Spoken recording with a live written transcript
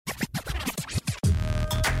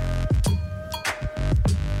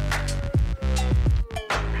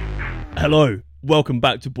Hello, welcome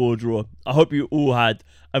back to Ball Draw. I hope you all had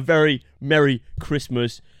a very Merry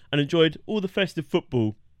Christmas and enjoyed all the festive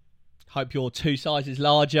football. Hope you're 2 sizes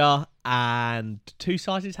larger and 2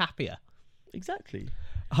 sizes happier. Exactly.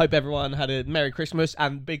 I hope everyone had a Merry Christmas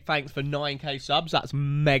and big thanks for 9k subs. That's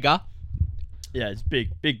mega. Yeah, it's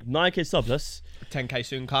big 9k subs. That's 10k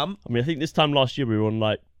soon come. I mean, I think this time last year we were on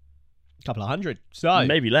like A couple of hundred. So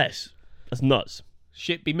maybe less. That's nuts.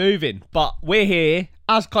 shit be moving. But we're here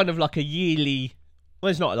as kind of like a yearly... Well,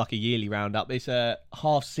 it's not like a yearly roundup. It's a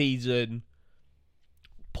half-season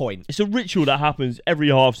point. It's a ritual that happens every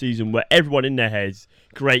half season where everyone in their heads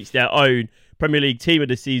creates their own Premier League team of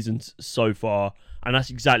the seasons so far. And that's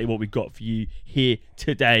exactly what we've got for you here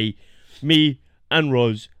today. Me and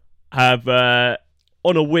Roz have,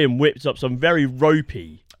 on a whim, whipped up some very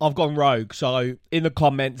ropey. I've gone rogue, so in the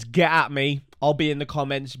comments, get at me. I'll be in the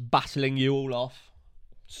comments battling you all off.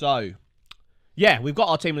 So, yeah, we've got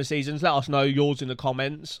our team of the seasons. Let us know yours in the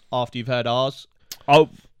comments after you've heard ours. I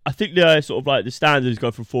think the sort of like the standards go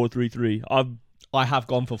for 4-3-3. I have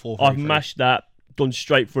gone for 4-3-3. I've mashed that, gone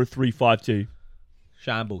straight for a 3-5-2.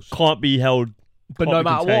 Shambles. Can't be held. But can't no be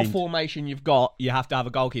matter contained. what formation you've got, you have to have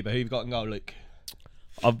a goalkeeper. Who you've got in goal, Luke?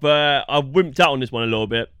 I've wimped out on this one a little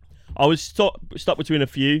bit. I was stuck between a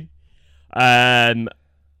few, but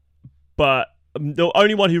the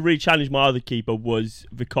only one who really challenged my other keeper was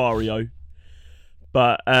Vicario.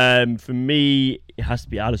 But for me, it has to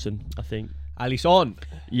be Alisson, I think. Alisson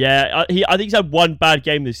Yeah, I think he's had one bad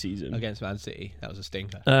game this season. against Man City. That was a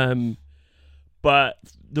stinker. But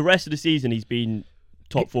the rest of the season, he's been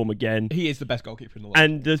top form again. He is the best goalkeeper in the world.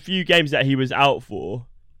 And the few games that he was out for,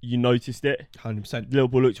 you noticed it. 100%.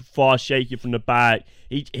 Liverpool looked far shaky from the back.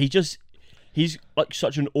 He's like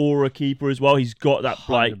such an aura keeper as well. He's got that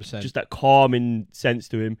like 100%. just that calming sense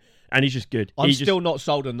to him, and he's just good. I'm still not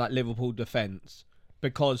sold on that Liverpool defence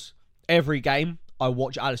because every game I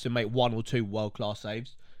watch Alisson make 1 or 2 world-class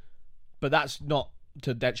saves. But that's not to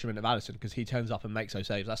the detriment of Alisson because he turns up and makes those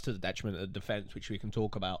saves. That's to the detriment of the defence, which we can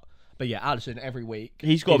talk about. But yeah, Alisson every week.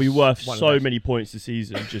 He's got to be worth one of so the best. many points this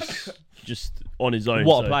season, just on his own.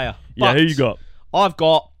 What a player. Yeah, But who you got? I've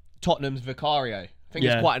got Tottenham's Vicario. I think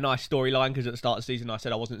Yeah. it's quite a nice storyline because at the start of the season I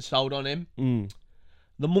said I wasn't sold on him. Mm.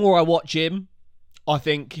 The more I watch him, I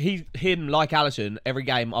think him like Alisson, every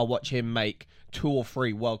game I watch him make 2 or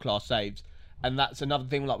 3 world-class saves. And that's another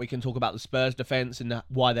thing, like we can talk about the Spurs defence and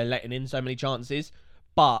why they're letting in so many chances.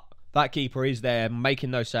 But that keeper is there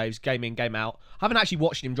making those saves, game in, game out. I haven't actually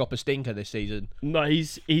watched him drop a stinker this season. No,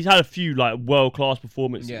 he's had a few like world class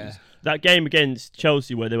performances. Yeah. That game against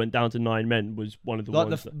Chelsea where they went down to 9 men was one of the Like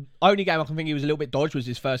ones. the only game I can think he was a little bit dodged was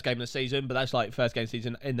his first game of the season, but that's like first game of the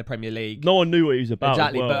season in the Premier League. No one knew what he was about.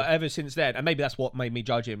 Exactly, as well. but ever since then, and maybe that's what made me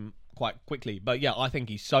judge him quite quickly. But yeah, I think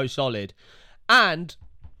he's so solid. And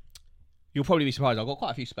you'll probably be surprised, I've got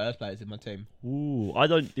quite a few Spurs players in my team. Ooh, I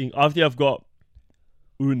think I've got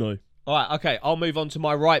Uno. All right, okay, I'll move on to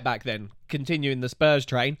my right back then. Continuing the Spurs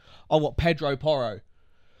train, I've got Pedro Porro.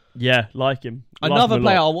 Yeah, like him. Like Another him a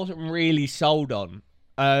player lot. I wasn't really sold on.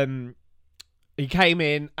 He came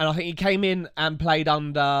in, and I think he came in and played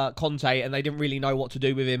under Conte, and they didn't really know what to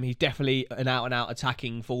do with him. He's definitely an out-and-out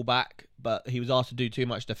attacking fullback, but he was asked to do too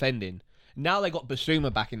much defending. Now they got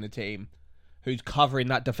Basuma back in the team, who's covering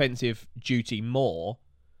that defensive duty more.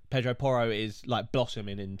 Pedro Porro is like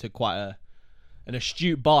blossoming into quite an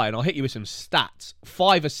astute buy, and I'll hit you with some stats.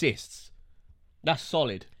 5 assists. That's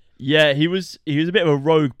solid. Yeah, he was a bit of a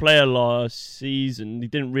rogue player last season. He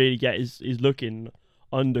didn't really get his look in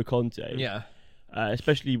under Conte. Yeah.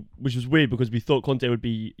 Especially, which was weird because we thought Conte would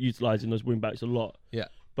be utilising those wing backs a lot. Yeah.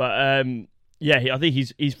 But I think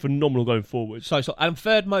he's phenomenal going forward. So and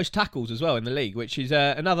third most tackles as well in the league, which is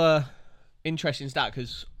another interesting stat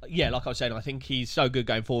because, yeah, like I was saying, I think he's so good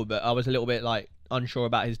going forward, but I was a little bit like unsure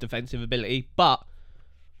about his defensive ability. But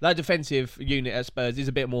that defensive unit at Spurs is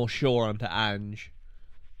a bit more sure under Ange.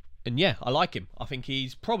 And yeah, I like him. I think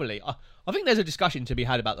he's probably... I think there's a discussion to be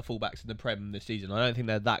had about the fullbacks in the Prem this season. I don't think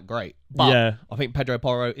they're that great. But Yeah. I think Pedro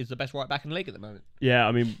Porro is the best right back in the league at the moment. Yeah,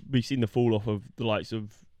 I mean, we've seen the fall off of the likes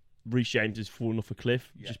of Reece James has fallen off a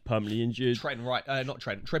cliff, just permanently injured. Trippier right now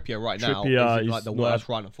Trippier is in, like is the not- worst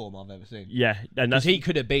run of form I've ever seen. Yeah, and Because that's he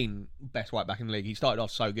could have been best right back in the league. He started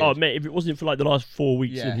off so good. Oh mate, if it wasn't for like the last 4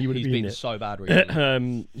 weeks, yeah, he would have he's been been it. so bad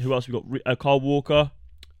recently. Who else we got? Carl Walker.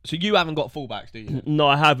 So you haven't got fullbacks, do you? No,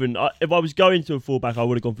 I haven't. If I was going to a fullback, I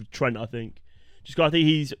would have gone for Trent. I think, just 'cause I think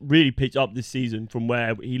he's really picked up this season from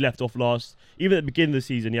where he left off last. Even at the beginning of the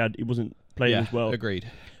season, he wasn't playing as well. Agreed.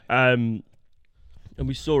 And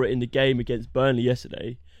we saw it in the game against Burnley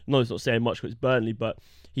yesterday. No, it's not saying much because it's Burnley, but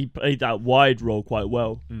he played that wide role quite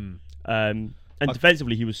well. And And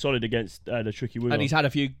defensively, he was solid against the tricky winger. And he's had a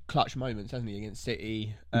few clutch moments, hasn't he, against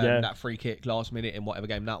City? Yeah. That free kick last minute in whatever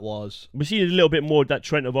game that was. We're seeing a little bit more of that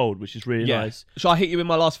Trent of old, which is really nice. Shall I hit you in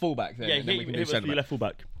my last fullback then? Yeah, and then we can do hit us for your centre-back? left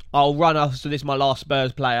fullback. I'll run us. So this is my last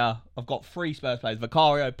Spurs player. I've got 3 Spurs players: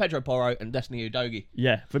 Vicario, Pedro Porro, and Destiny Udogie.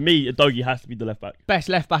 Yeah, for me, Udogie has to be the left back. Best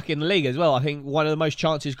left back in the league as well. I think one of the most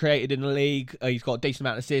chances created in the league. He's got a decent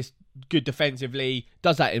amount of assists, good defensively,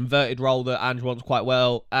 does that inverted role that Ange wants quite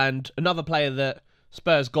well. And another player that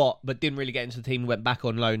Spurs got but didn't really get into the team, went back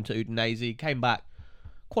on loan to Udinese, came back.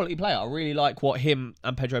 Quality player. I really like what him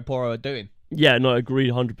and Pedro Porro are doing. Yeah, no,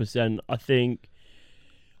 agreed 100%. I think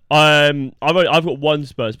I've got one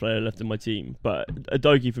Spurs player left in my team, but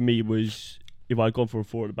Udogie for me was, if I'd gone for a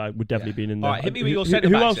forward back, would definitely been in there. All right, hit me with your centre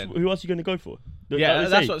backs then. Who else are you going to go for? Yeah,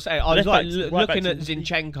 that's what I'm saying. I was Left like backs, right looking at backs,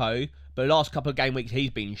 Zinchenko, but the last couple of game weeks he's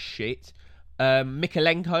been shit.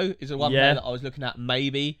 Mikalenko is the one player that I was looking at,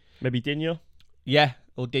 maybe. Maybe Digne? Yeah,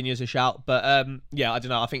 or Digne's a shout. But yeah, I don't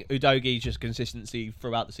know. I think Udogie's just consistency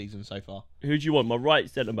throughout the season so far. Who do you want? My right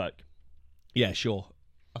centre back? Yeah, sure.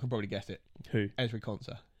 I can probably guess it. Who? Ezri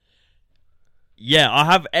Konsa. Yeah, I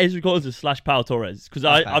have Ezri Konsa / Pau Torres because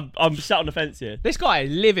Okay. I'm sat on the fence here. This guy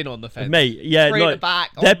is living on the fence. Mate, yeah, Three no, at the back,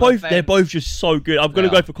 they're on the both fence. they're both just so good. I'm gonna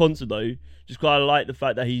Yeah. go for Konsa though, just because I like the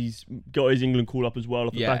fact that he's got his England call up as well.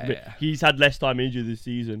 Off the back of it, Yeah. he's had less time injured this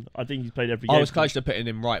season. I think he's played every game. I was close to putting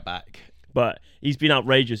him right back. But he's been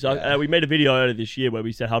outrageous. Yeah. We made a video earlier this year where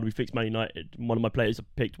we said, how do we fix Man United? One of my players I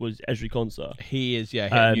picked was Ezri Konsa. He is,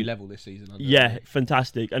 hitting a new level this season. Yeah,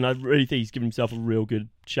 fantastic. And I really think he's given himself a real good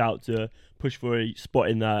shout to push for a spot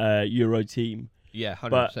in that Euro team. Yeah,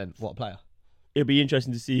 100%. What a player. It'll be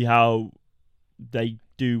interesting to see how they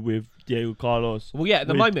do with Diego Carlos. Well, yeah, at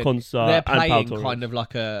the with moment, Konsa they're and Pau playing Torres. kind of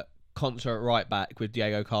like a concert right back with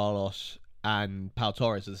Diego Carlos and Pau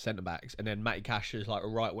Torres as the centre backs, and then Matty Cash is like a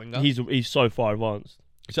right winger. He's so far advanced.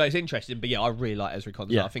 So it's interesting, but yeah, I really like Ezri Konsa.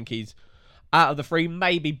 Yeah. I think he's out of the 3,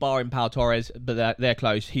 maybe barring Pau Torres, but they're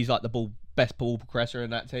close. He's like the best ball progressor in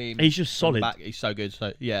that team. He's just On the solid. back, he's so good.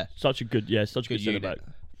 So yeah, Such a good centre unit. back.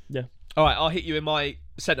 Yeah, All right, I'll hit you in my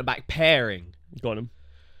centre back pairing: got him.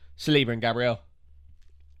 Saliba and Gabriel.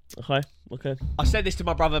 Okay. I said this to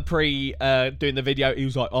my brother pre doing the video. He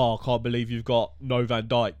was like, "Oh, I can't believe you've got no Van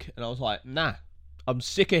Dijk," and I was like, "Nah, I'm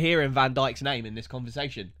sick of hearing Van Dijk's name in this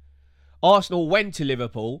conversation." Arsenal went to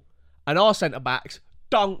Liverpool, and our centre backs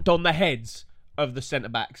dunked on the heads of the centre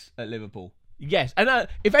backs at Liverpool. Yes, and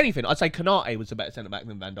if anything, I'd say Konate was a better centre back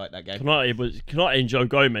than Van Dijk that game. Konate and Joe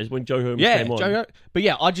Gomez when Joe Gomez Yeah, came on. but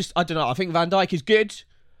yeah, I don't know. I think Van Dijk is good,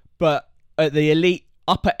 but at the elite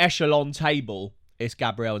upper echelon table, it's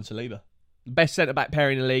Gabriel and Saliba. Best centre back pair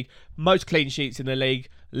in the league, most clean sheets in the league,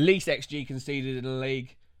 least XG conceded in the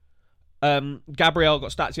league. Gabriel got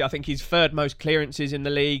stats here. I think he's 3rd most clearances in the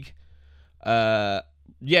league.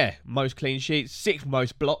 Most clean sheets, 6th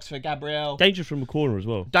most blocks for Gabriel. Dangerous from the corner as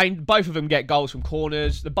well. Both of them get goals from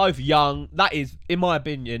corners. They're both young. That is, in my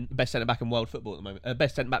opinion, the best centre back in world football at the moment.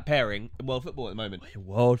 Best centre back pairing in world football at the moment.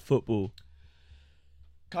 World football.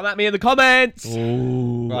 Come at me in the comments.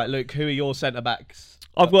 Ooh. Right, Luke, who are your centre backs?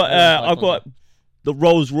 I've got the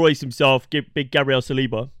Rolls Royce himself, big Gabriel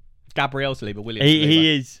Saliba. Gabriel Saliba, William Saliba.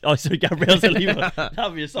 He is. Oh, so Gabriel Saliba.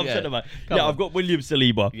 That'd be a sub Yeah. centre back. Come Yeah, on. I've got William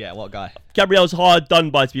Saliba. Yeah, what a guy. Gabriel's hard done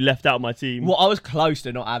by to be left out of my team, Well, I was close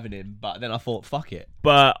to not having him, but then I thought, fuck it.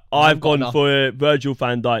 but I've got gone enough. for Virgil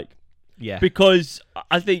van Dijk. Yeah. Because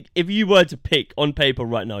I think if you were to pick on paper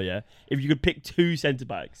right now, if you could pick 2 centre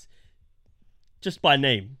backs, just by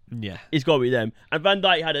name, yeah. it's got to be them. And Van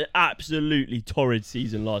Dijk had an absolutely torrid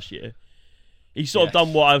season last year. He's sort of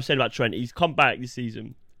done what I was saying about Trent. He's come back this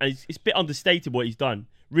season, and it's a bit understated what he's done.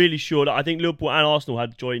 Really sure that I think Liverpool and Arsenal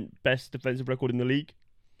had joint best defensive record in the league.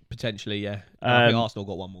 Potentially, yeah. I think Arsenal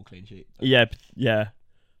got 1 more clean sheet. Yeah.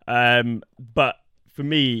 But for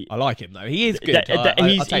me, I like him, though. He is good.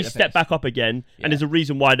 he's stepped back up again, Yeah. and there's a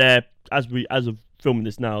reason why they're, as of filming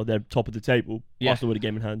this now, they're top of the table. Yeah. Arsenal with a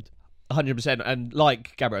game in hand. 100%. And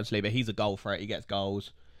like Gabriel Saliba, he's a goal threat. He gets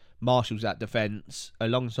goals. Marshall's that defence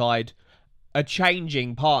alongside a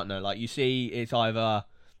changing partner. Like you see, it's either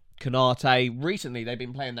Konate. Recently, they've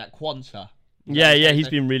been playing that Quanta. Yeah, he's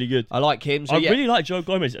been really good. I like him. So I yeah, really like Joe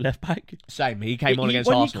Gomez at left back. same. He came on against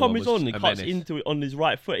when Arsenal. he comes was on and a cuts menace. into it on his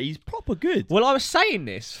right foot, he's proper good. Well, I was saying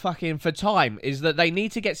this fucking for time is that they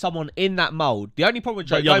need to get someone in that mould. The only problem with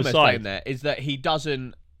Joe Like the other Gomez side. playing there is that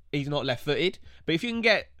he's not left-footed. But if you can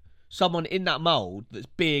get someone in that mould that's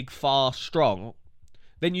big, fast, strong,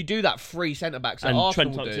 then you do that 3 centre-backs that And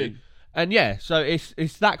Arsenal Trent tucks do. in. And yeah, so it's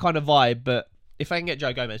that kind of vibe. But if I can get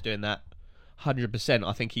Joe Gomez doing that, 100%,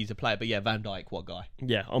 I think he's a player. But yeah, Van Dijk, what guy?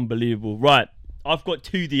 Yeah, unbelievable. Right, I've got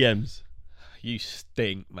 2 DMs. You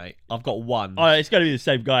stink, mate. I've got one. Oh, it's going to be the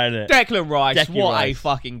same guy, isn't it? Declan Rice. Declan What a Rice.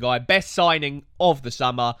 fucking guy. Best signing of the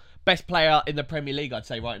summer. Best player in the Premier League, I'd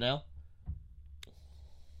say, right now.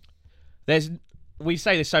 We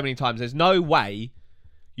say this so many times. There's no way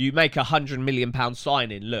you make £100 million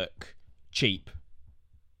signing look cheap.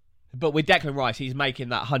 But with Declan Rice, he's making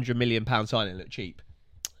that £100 million signing look cheap.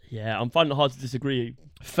 Yeah, I'm finding it hard to disagree.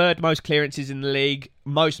 Third most clearances in the league.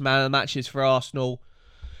 Most man of the matches for Arsenal.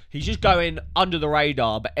 He's just going under the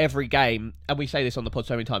radar, but every game, and we say this on the pod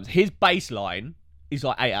so many times, his baseline is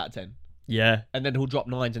like 8 out of 10. Yeah. And then he'll drop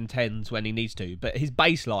 9s and 10s when he needs to. But his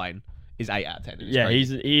baseline is 8 out of 10. Yeah,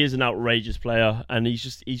 crazy. he is an outrageous player, and he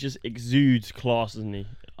just exudes class, doesn't he?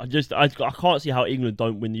 I can't see how England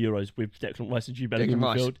don't win the Euros with Declan Rice and Jude Bellingham in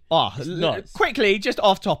Declan Rice. midfield. Oh, It's nuts. quickly, just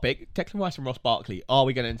off topic, Declan Rice and Ross Barkley. Are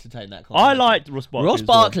we going to entertain that? I liked Ross Barkley. Ross as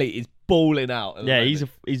well. Barkley is balling out. At the Yeah, moment.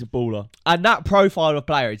 he's a baller. And that profile of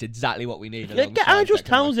player is exactly what we need. Yeah, get alongside Andros Declan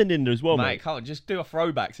Townsend in there as well, Rice. mate. Mate, come on, just do a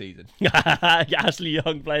throwback season. Get Ashley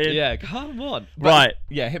Young playing. Yeah, come on. But, Right.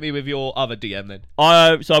 Yeah, hit me with your other DM then.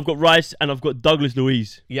 So I've got Rice and I've got Douglas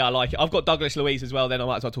Luiz. Yeah, I like it. I've got Douglas Luiz as well. Then I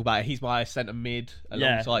might as well talk about it. He's my centre mid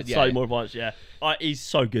alongside. Yeah, slightly more advanced. Yeah, he's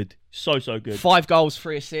so good, so good. 5 goals,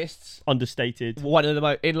 3 assists. Understated. One of the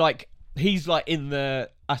most he's like in the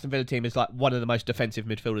Aston Villa team is like one of the most defensive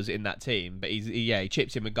midfielders in that team. But he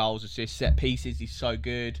chips in with goals, assists, set pieces. He's so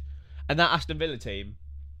good, and that Aston Villa team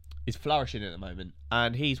is flourishing at the moment,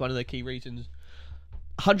 and he's one of the key reasons.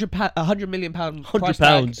 £100 million price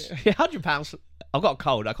tag. £100. I've got a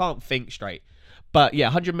cold. I can't think straight. But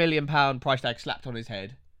yeah, £100 million price tag slapped on his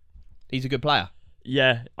head. He's a good player.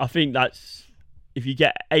 Yeah, I think that's if you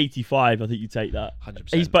get 85, I think you take that.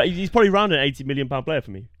 100%. He's probably around an £80 million player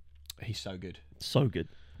for me. He's so good. So good.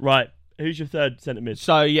 Right, who's your third centre mid?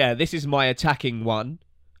 So yeah, this is my attacking one.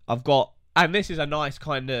 I've got, and this is a nice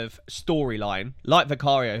kind of storyline, like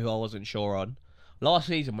Vicario, who I wasn't sure on. Last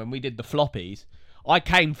season when we did the floppies, I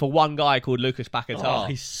came for one guy called Lucas Paquetá. Oh,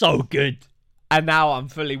 he's so good. And now I'm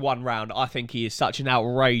fully one round. I think he is such an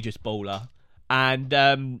outrageous baller.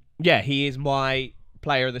 And yeah, he is my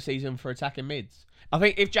player of the season for attacking mids. I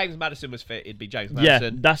think if James Maddison was fit, it'd be James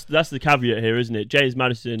Maddison. Yeah, that's the caveat here, isn't it? James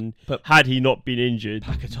Maddison, But had he not been injured,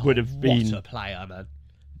 Paquetá, would have been what a player, man.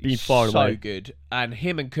 been He's far so away. good. And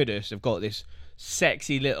him and Kudus have got this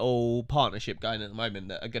sexy little partnership going at the moment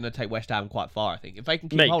that are going to take West Ham quite far, I think. If they can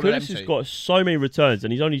keep Mate, hold of them Kudus has two, got so many returns,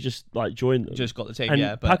 and he's only just like joined them. just got the team, and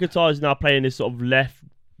yeah. But Paquetá is now playing this sort of left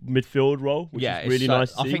midfield role, which yeah, is really it's so,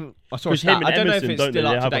 nice to see. I think I saw a Because stat. him and I don't know if Emerson, it's don't still they?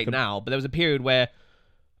 They up to have date like a- now, but there was a period where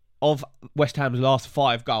of West Ham's last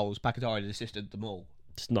 5 goals, Paquetá had assisted them all.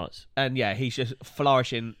 It's nuts. And yeah, he's just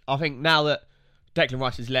flourishing. I think now that Declan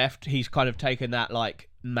Rice has left, he's kind of taken that like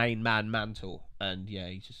main man mantle, and yeah,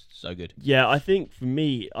 he's just so good. Yeah, I think for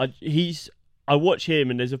me, I watch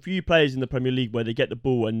him, and there's a few players in the Premier League where they get the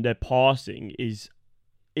ball and their passing is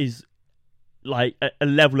like a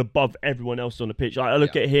level above everyone else on the pitch. I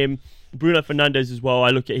look at him, Bruno Fernandes as well. I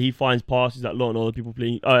look at he finds passes that a lot of other people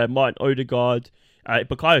playing. Martin Odegaard,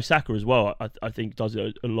 Bukayo Saka as well. I think does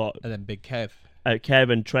it a lot. And then Big Kev.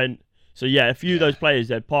 Kev and Trent. So yeah, a few of those players,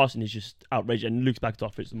 their passing is just outrageous, and Luke's back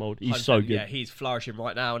off fits the mold. He's so 100%, good. Yeah, he's flourishing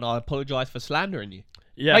right now, and I apologise for slandering you.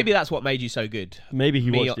 Yeah, Maybe that's what made you so good. maybe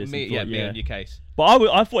he Me, watched this. me, and yeah, thought, me on your case. But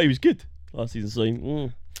I thought he was good last season.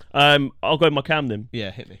 So I'll go with my cam then.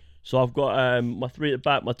 Yeah, hit me. So I've got my 3 at the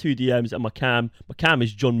back, my 2 DMs, and my cam. My cam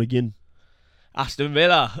is John McGinn. Aston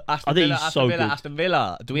Villa. Aston I think Villa. he's Aston so Villa. good. Aston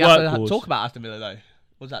Villa. Do we have to Workhorse. talk about Aston Villa though?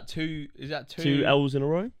 Was that 2? Is that 2? 2 L's in a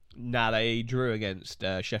row. Nah, they drew against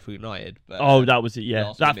Sheffield United. But, Oh, that was it. Yeah,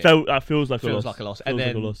 last that minute. feels like Feels a loss. like a loss. Feels And like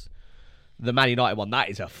a then loss. the Man United one, that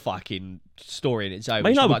is a fucking story in its own.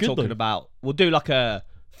 Man Which United we were might good, talking though. about. We'll do like a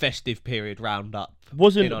festive period roundup. in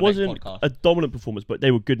Wasn't our next podcast. a dominant performance, but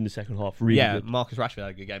they were good in the second half. Really Yeah, good. Marcus Rashford had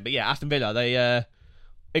a good game. But yeah, Aston Villa, they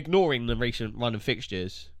ignoring the recent run of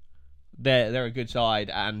fixtures, they're a good side,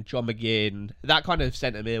 and John McGinn, that kind of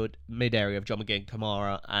centre mid area of John McGinn,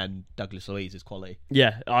 Kamara, and Douglas Luiz is quality.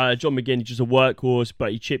 Yeah, John McGinn is just a workhorse,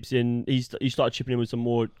 but he chips in. He started chipping in with some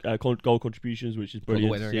more goal contributions, which is Got the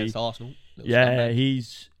brilliant winner to see. against Arsenal. Little Yeah,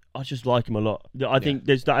 scumbag. I just like him a lot. I think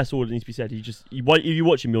that's all that needs to be said. If you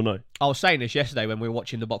watch him, you'll know. I was saying this yesterday when we were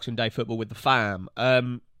watching the Boxing Day football with the fam,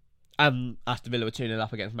 and Aston Villa were 2-0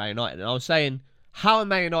 up against Man United, and I was saying, how are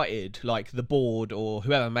Man United, like the board or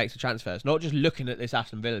whoever makes the transfers, not just looking at this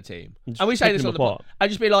Aston Villa team? Just And we say picking this them on the pod. apart. I'd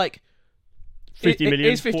just be like, 50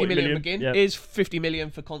 million, is 50 40 million million, McGinn, yeah. is 50 million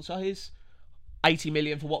for Konsa, is 80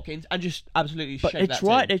 million for Watkins, and just absolutely But shake that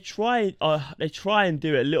team. they try and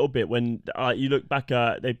do it a little bit when you look back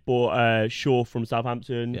at they bought Shaw from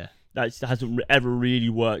Southampton. Yeah. That hasn't ever really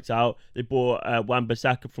worked out. They bought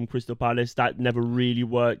Wan-Bissaka from Crystal Palace. That never really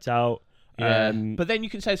worked out. Yeah. But then you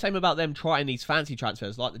can say the same about them trying these fancy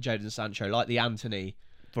transfers, like the Jadon Sancho, like the Anthony,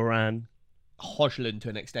 Varane, Hojlund to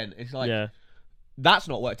an extent. It's like yeah. that's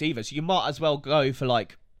not worked either. So you might as well go for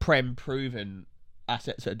like Prem proven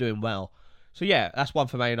assets that are doing well. So yeah, that's one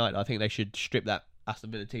for Man United. I think they should strip that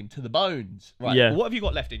Aston Villa team to the bones. Right. Yeah. What have you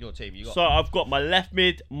got left in your team? So I've got my left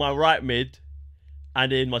mid, my right mid,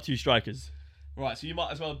 and then my 2 strikers. Right. So you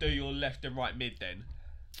might as well do your left and right mid then.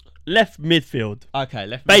 Left midfield. Okay.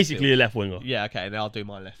 Left. Basically midfield. a left winger. Yeah. Okay. And I'll do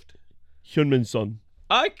my left. Heung-min Son.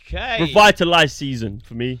 Okay. Revitalised season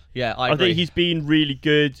for me. Yeah. I I agree. think he's been really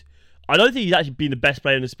good. I don't think he's actually been the best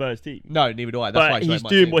player in the Spurs team. No, neither do I. That's why But he's he's made my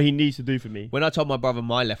doing team. what he needs to do for me. When I told my brother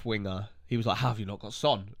my left winger, he was like, "How have you not got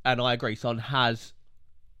Son?" And I agree. Son has,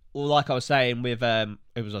 well, like I was saying with it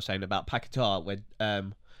was I was saying about Paquetá when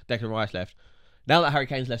Declan Rice left. Now that Harry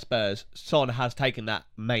Kane's left Spurs, Son has taken that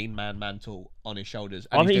main man mantle on his shoulders,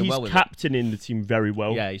 and I think doing he's well with captaining the team very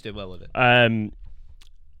well. it. Yeah, he's doing well with it. And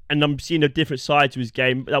I'm seeing a different side to his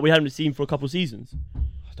game that we haven't seen for a couple of seasons.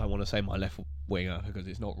 I don't want to say my left winger because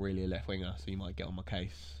it's not really a left winger, so you might get on my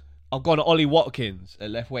case. I've gone Ollie Watkins at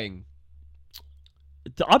left wing.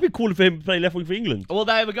 I've been calling for him to play left wing for England Well,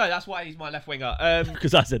 there we go. That's why he's my left winger.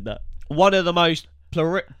 because I said that. One of the most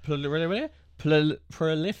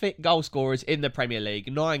prolific goal scorers in the Premier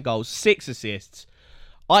League. 9 goals, 6 assists.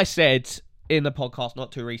 I said in the podcast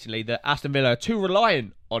not too recently that Aston Villa are too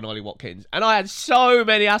reliant on Ollie Watkins. And I had so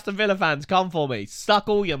many Aston Villa fans come for me. Suck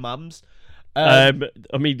all your mums. I mean,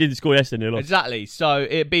 he didn't score yesterday. Lost. Exactly. So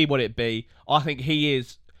it be what it be. I think he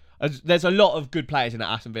is... There's a lot of good players in that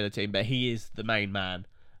Aston Villa team, but he is the main man.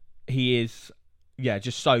 He is, yeah,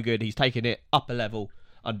 just so good. He's taken it up a level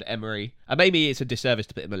under Emery. And maybe it's a disservice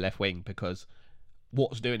to put him at left wing because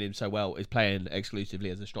what's doing him so well is playing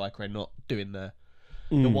exclusively as a striker and not doing the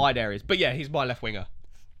wide areas. But yeah, he's my left winger.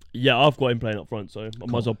 Yeah, I've got him playing up front, so I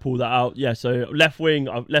might as well pull that out. Yeah, so left wing,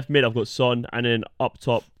 left mid, I've got Son, and then up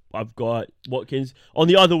top, I've got Watkins. On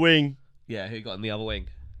the other wing, Yeah, who got in the other wing?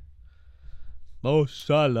 Mo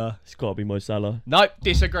Salah. it's got to be Mo Salah. Nope,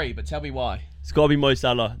 disagree, but tell me why. It's got to be Mo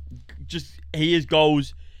Salah. Just, he is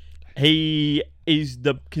goals. He is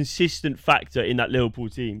the consistent factor in that Liverpool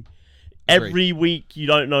team. Agreed. Every week, you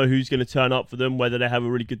don't know who's going to turn up for them, whether they have a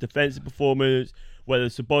really good defensive performance, whether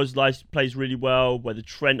Szoboszlai plays really well, whether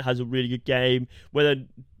Trent has a really good game, whether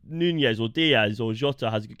Nunez or Diaz or Jota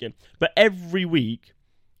has a good game. But every week,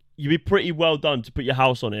 you'd be pretty well done to put your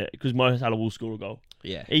house on it because Mo Salah will score a goal.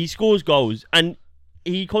 Yeah. He scores goals and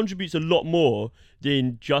he contributes a lot more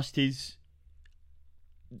than just the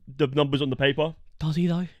numbers on the paper. Does he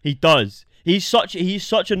though? He does. He's such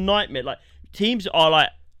a nightmare. Like, teams are like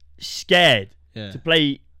scared to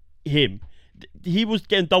play him. He was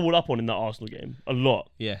getting doubled up on in that Arsenal game a lot.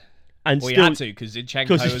 Yeah. And Well, still, he had to because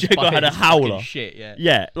Zinchenko had a howler. Shit, yeah.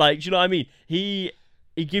 Yeah, like, do you know what I mean? He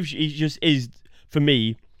just is, for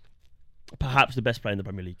me, perhaps the best player in the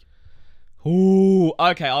Premier League. Ooh,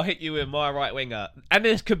 okay, I'll hit you with my right winger. And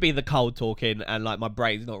this could be the cold talking and like my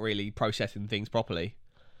brain's not really processing things properly.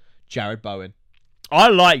 Jared Bowen. I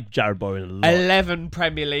like Jared Bowen a lot. 11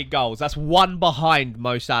 Premier League goals. That's one behind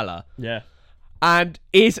Mo Salah. Yeah. And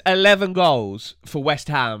is 11 goals for West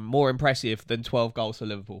Ham more impressive than 12 goals for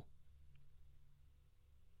Liverpool?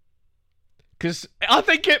 Because I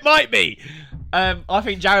think it might be. I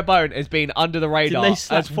think Jared Bowen has been under the radar. Didn't they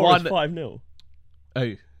slap as Forest one... 5-0?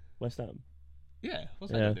 Oh. West Ham. Yeah,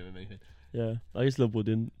 what's that got to do with anything? Yeah, I guess Liverpool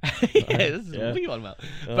didn't. Yeah, this is what you on about.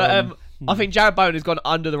 But I think Jared Bowen has gone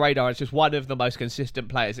under the radar as just one of the most consistent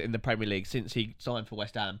players in the Premier League since he signed for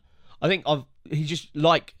West Ham. I think he's just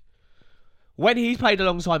like when he's played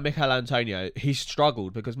alongside Mikel Antonio, he's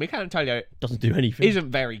struggled because Mikel Antonio Doesn't do anything. isn't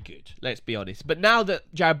very good. Let's be honest. But now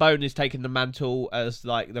that Jared Bowen has taken the mantle as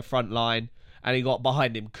like the front line, and he got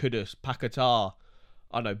behind him Kudus, Paquetá,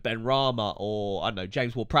 I don't know, Ben Rama, or I don't know,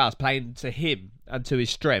 James Ward-Prowse playing to him and to his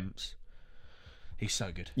strengths. He's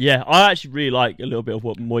so good. Yeah, I actually really like a little bit of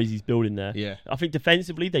what Moisey's building there. Yeah. I think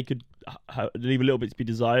defensively they could leave a little bit to be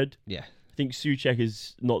desired. Yeah. I think Souček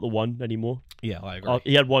is not the one anymore. Yeah, I agree.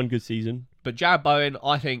 He had one good season. But Jared Bowen,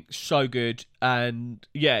 I think, so good. And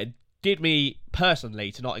yeah, it did me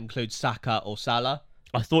personally to not include Saka or Salah.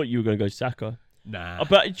 I thought you were going to go Saka. Nah.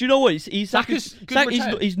 But do you know what? Saka's good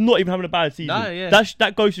return. He's not even having a bad season. No, yeah.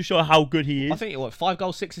 That goes to show how good he is. I think, 5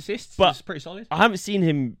 goals, 6 assists? But It's pretty solid. I haven't seen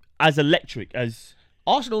him as electric as...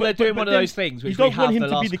 Arsenal, they're doing one of then those things which you don't we want have him the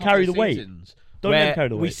to be last the couple carry of the weight. seasons, Don't let him where carry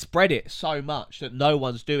the we weight. spread it so much that no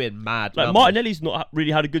one's doing mad Like, numbers. Martinelli's not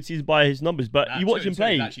really had a good season by his numbers, but you watch him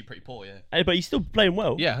play, He's actually pretty poor, yeah. but he's still playing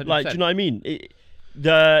well. Yeah, 100%. Like, do you know what I mean?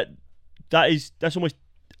 that's almost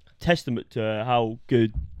testament to how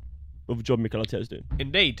good of a job Mikel Arteta's doing.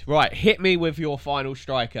 Indeed. Right, hit me with your final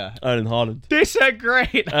striker. Erling Haaland.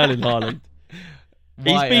 Disagree. Erling Haaland.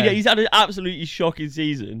 He's had an absolutely shocking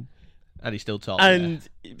season. And he's still top. And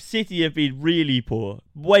City have been really poor,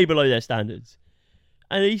 way below their standards.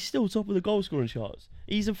 And he's still top of the goal scoring charts.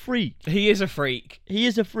 He's a freak. He is a freak. He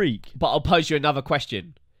is a freak. But I'll pose you another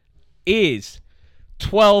question. Is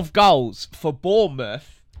 12 goals for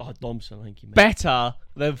Bournemouth Dom Solanke, man. better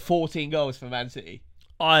than 14 goals for Man City?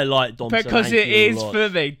 I like Dom Solanke Because it a is lot. for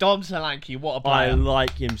me. Dom Solanke, what a I player.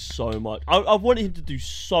 like him so much. I've wanted him to do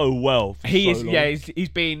so well for He so is, long. yeah, he's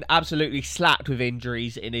been absolutely slapped with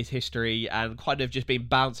injuries in his history and kind of just been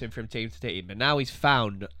bouncing from team to team. But now he's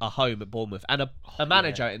found a home at Bournemouth and a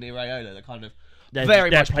manager in Iraola that kind of They're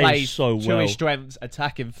much playing plays so to well. his strengths,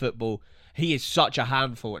 attacking football. He is such a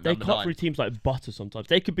handful at They number cut 9. through teams like butter sometimes.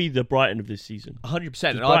 They could be the Brighton of this season. 100%.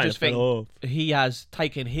 And I Brighton just think fell off. he has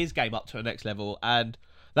taken his game up to a next level, and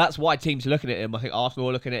that's why teams are looking at him. I think Arsenal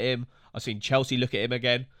are looking at him. I've seen Chelsea look at him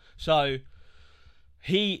again. So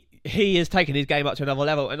he has taken his game up to another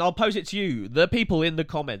level. And I'll pose it to you, the people in the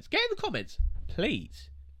comments. Get in the comments, please.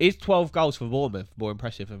 Is 12 goals for Bournemouth more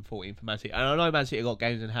impressive than 14 for Man City? And I know Man City got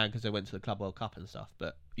games in hand because they went to the Club World Cup and stuff.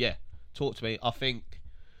 But yeah, talk to me. I think,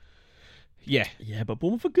 yeah. Yeah, but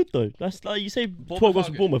Bournemouth are good though. That's like you say, 12 are goals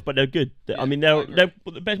for good. Bournemouth, but they're good. I mean, I agree. they're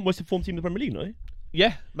the best, most informed team in the Premier League, no?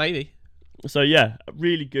 Yeah, maybe. So yeah, a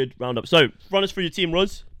really good roundup. So run us through your team,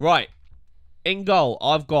 Roz. Right. In goal,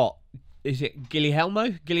 I've got, is it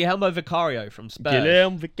Guilherme Vicario from Spurs.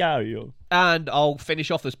 Guilherme Vicario. And I'll finish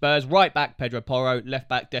off the Spurs. Right back, Pedro Porro. Left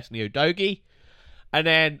back, Destiny Udogie. And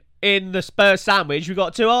then in the Spurs sandwich, we've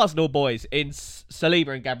got 2 Arsenal boys in Saliba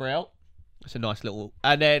and Gabriel. That's a nice little...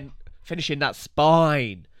 And then finishing that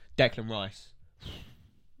spine, Declan Rice.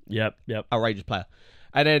 Yep. Outrageous player.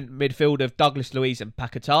 And then midfield of Douglas Luiz and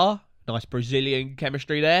Paquetá. Nice Brazilian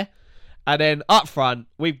chemistry there. And then up front,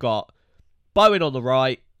 we've got Bowen on the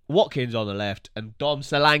right, Watkins on the left, and Dom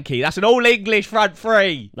Solanke. That's an all-English front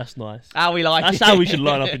three. That's nice. How we like That's it. how we should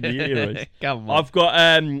line up in the Euros. Come on. I've got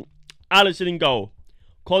Alisson in goal.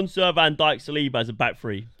 Konsa, Van Dijk, Saliba as a back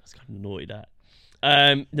three. That's kind of naughty, that.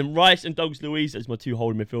 Then Rice and Douglas Luiz as my 2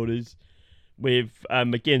 holding midfielders, with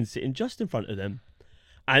McGinn sitting just in front of them.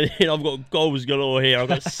 And then I've got goals galore here. I've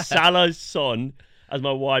got Salah, Son as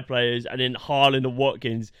my wide players, and then Haaland and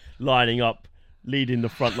Watkins lining up, leading the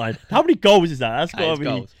front line. How many goals is that? That's got to be...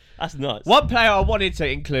 goals. That's nuts. One player I wanted to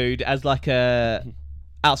include as like a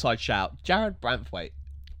outside shout, Jared Branthwaite.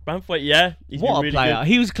 Branthwaite, yeah. He's What been a really player. good.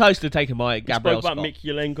 He was close to taking my Gabriel Spoke about spot.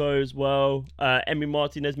 Mikyolenko as well. Emi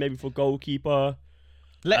Martinez maybe for goalkeeper.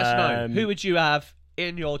 Let us know. Um, Who would you have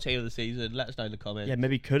in your team of the season? Let us know in the comments. Yeah,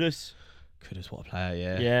 maybe Kudus. Kudus, what a player,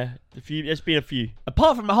 yeah. Yeah, there's been a few.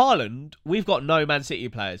 Apart from Haaland, we've got no Man City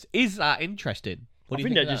players. Is that interesting? What do you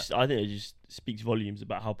think of that? I think that just speaks volumes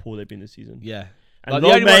about how poor they've been this season. Yeah. And Like,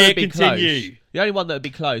 long one may that'd it be continue. close- the only one that would be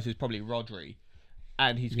close is probably Rodri.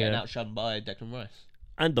 And he's getting Yeah. outshone by Declan Rice.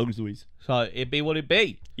 And Douglas Luiz. So it'd be what it'd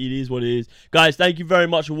be. It is what it is. Guys, thank you very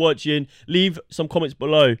much for watching. Leave some comments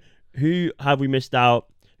below. Who have we missed out?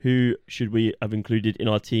 Who should we have included in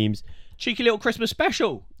our teams? Cheeky little Christmas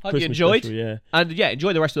special. Hope you Christmas enjoyed. special, yeah. And yeah,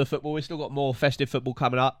 enjoy the rest of the football. We've still got more festive football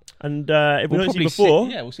coming up. And if we don't see you probably before,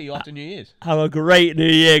 we'll see you after New Year's. have a great New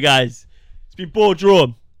Year, guys. It's been ball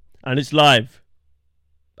drawn, and it's live.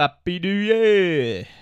 Happy New Year.